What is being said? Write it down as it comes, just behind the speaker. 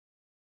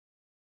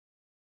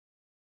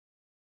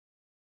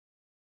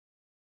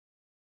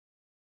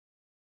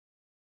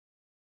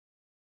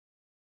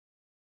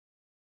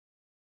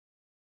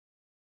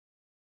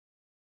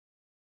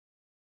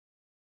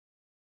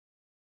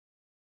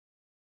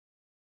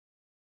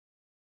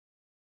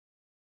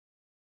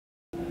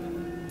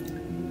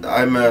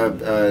I'm a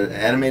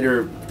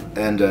animator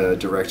and a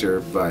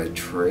director by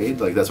trade.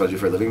 Like that's what I do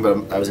for a living.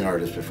 But I was an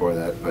artist before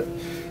that. But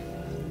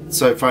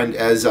so I find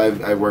as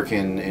I work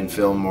in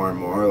film more and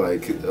more,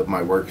 like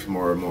my work's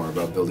more and more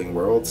about building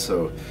worlds.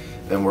 So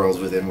and worlds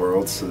within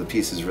worlds. So the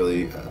piece is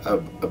really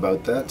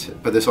about that.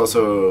 But there's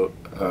also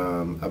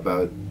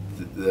about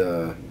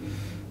the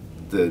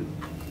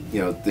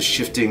the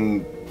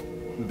shifting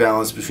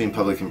balance between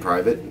public and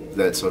private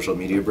that social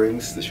media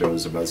brings. The show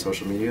is about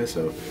social media,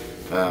 so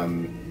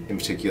in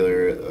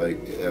particular, like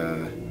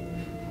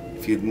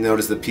if you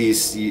notice the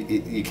piece,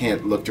 you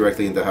can't look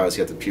directly into the house.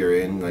 You have to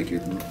peer in, like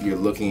you're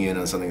looking in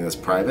on something that's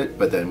private.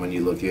 But then when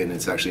you look in,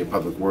 it's actually a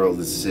public world.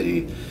 It's a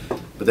city.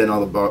 But then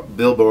all the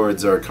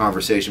billboards are a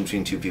conversation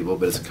between two people,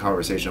 but it's a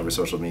conversation over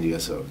social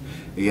media. So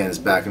again, it's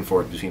back and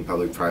forth between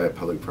public,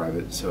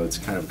 private. So it's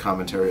kind of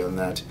commentary on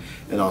that,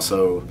 and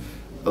also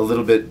a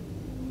little bit.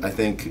 I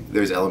think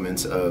there's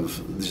elements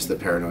of just the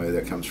paranoia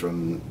that comes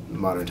from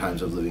modern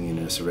times of living in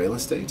a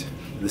surveillance state.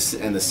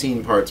 And the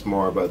scene part's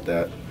more about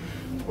that,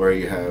 where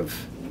you have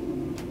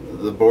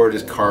the board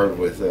is carved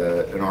with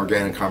an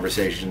organic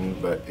conversation,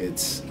 but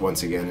it's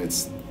once again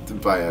it's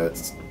via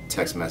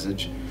text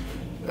message,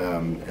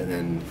 and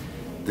then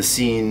the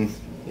scene,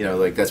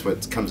 like that's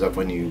what comes up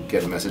when you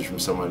get a message from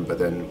someone. But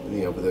then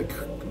with the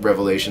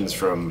revelations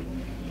from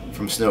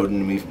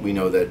Snowden, we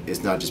know that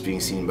it's not just being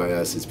seen by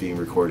us; it's being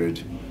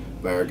recorded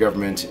by our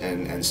government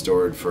and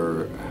stored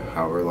for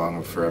however long,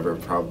 or forever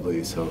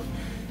probably. So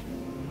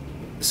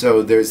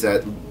there's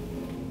that.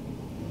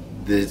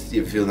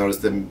 If you'll notice,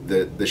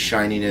 the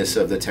shininess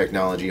of the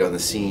technology on the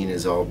scene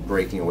is all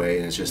breaking away,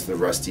 and it's just the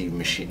rusty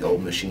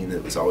old machine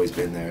that was always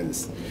been there.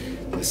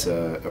 This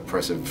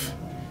oppressive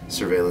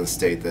surveillance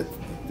state that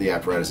the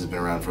apparatus has been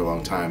around for a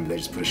long time. They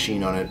just put a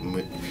sheen on it,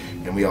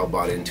 and we all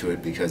bought into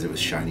it because it was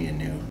shiny and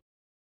new.